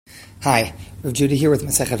Hi, Rav Judah here with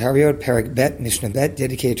Masechet Harayot, Perek Bet, Mishnah Bet,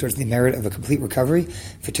 dedicated towards the merit of a complete recovery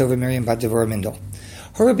for Tova Miriam Bat Devorah Mindel.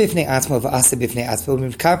 Hora bifnei atzmo v'asa bifnei atzmo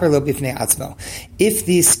v'mkaper lo bifnei atzmo. If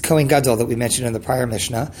this Kohen Gadol that we mentioned in the prior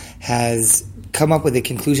Mishnah has come up with a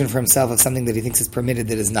conclusion for himself of something that he thinks is permitted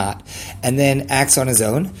that is not, and then acts on his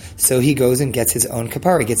own, so he goes and gets his own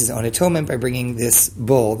kapara, gets his own atonement by bringing this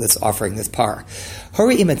bull, this offering, this par.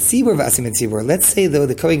 Let's say though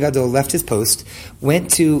the Kohen Gadol left his post, went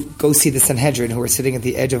to go see the Sanhedrin who were sitting at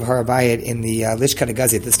the edge of Har Habayit in the Lishkat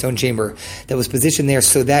HaGazit, the stone chamber that was positioned there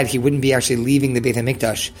so that he wouldn't be actually leaving the Beit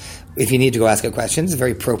HaMikdash. If you need to go ask a question, it's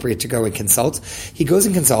very appropriate to go and consult. He goes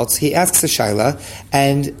and consults, he asks a shaila,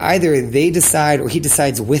 and either they decide or he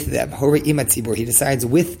decides with them. He decides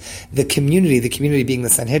with the community being the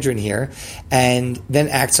Sanhedrin here, and then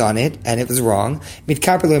acts on it, and it was wrong. In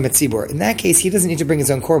that case, he doesn't need to bring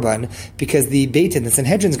his own korban because the Beit Din, the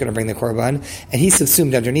Sanhedrin, is going to bring the korban, and he's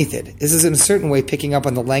subsumed underneath it. This is in a certain way picking up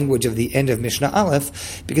on the language of the end of Mishnah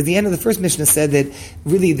Aleph, because the end of the first Mishnah said that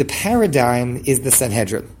really the paradigm is the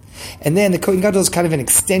Sanhedrin. And then the Kohen Gadol is kind of an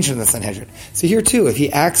extension of the Sanhedrin. So here too, if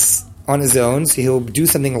he acts on his own, so he'll do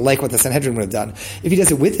something like what the Sanhedrin would have done. If he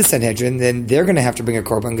does it with the Sanhedrin, then they're going to have to bring a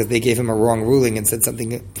korban because they gave him a wrong ruling and said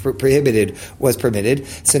something prohibited was permitted.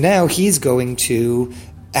 So now he's going to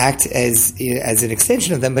act as an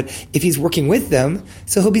extension of them, but if he's working with them,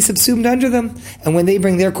 so he'll be subsumed under them. And when they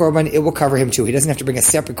bring their korban, it will cover him too. He doesn't have to bring a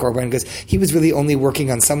separate korban because he was really only working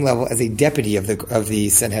on some level as a deputy of the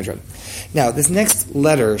Sanhedrin. Now, this next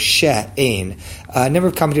letter, She, Ein, a number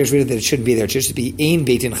of commentators read it that it shouldn't be there. It should just be Ein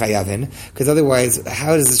Beit Din Chayavin, because otherwise,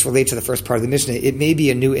 how does this relate to the first part of the Mishnah? It may be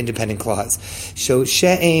a new independent clause. So, She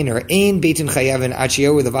Ein, or Ein Beit Din Chayavin,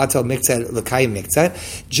 Achio with the Vatal Miktzat, L'Kayim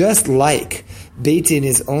Miktzat, just like Beit Din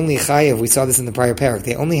is only chayav. We saw this in the prior parak.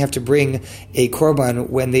 They only have to bring a korban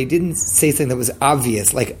when they didn't say something that was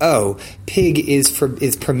obvious, like, oh, pig is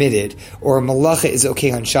permitted, or malacha is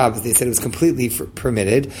okay on Shabbos. They said it was completely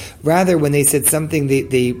permitted. Rather, when they said something,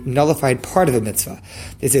 they nullified part of a mitzvah.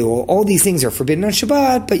 They say, well, all these things are forbidden on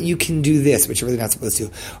Shabbat, but you can do this, which you're really not supposed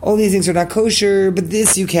to. All these things are not kosher, but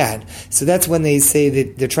this you can. So that's when they say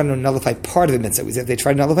that they're trying to nullify part of a mitzvah. We said if they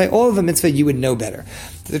try to nullify all of a mitzvah, you would know better.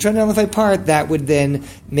 So they're trying to nullify part, that would then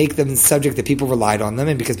make them subject that people relied on them,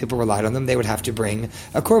 and because people relied on them, they would have to bring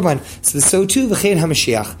a korban. So too, v'chein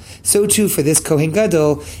HaMashiach. So too for this Kohen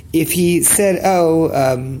Gadol, if he said,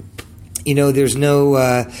 there's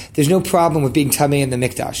no problem with being tamei in the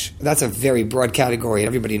mikdash. That's a very broad category, and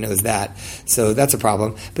everybody knows that. So that's a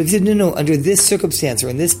problem. But he said, no, under this circumstance or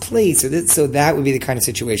in this place, so that would be the kind of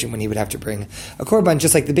situation when he would have to bring a korban,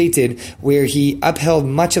 just like the Beit Din, where he upheld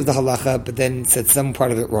much of the halacha, but then said some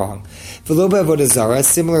part of it wrong. V'lo b'avodah zara,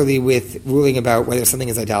 similarly with ruling about whether something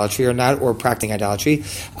is idolatry or not, or practicing idolatry.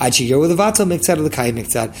 So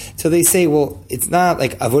they say, well, it's not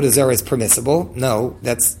like avodah zara is permissible. No,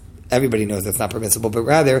 everybody knows that's not permissible, but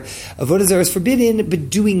rather, avodah zarah is forbidden, but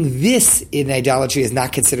doing this in idolatry is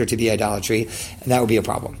not considered to be idolatry, and that would be a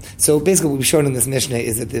problem. So basically what we've shown in this Mishnah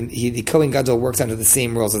is that the Kohen Gadol works under the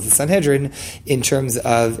same rules as the Sanhedrin, in terms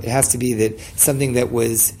of, it has to be that something that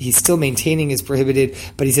he's still maintaining is prohibited,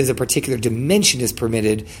 but he says a particular dimension is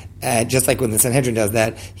permitted, just like when the Sanhedrin does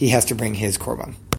that, he has to bring his korban.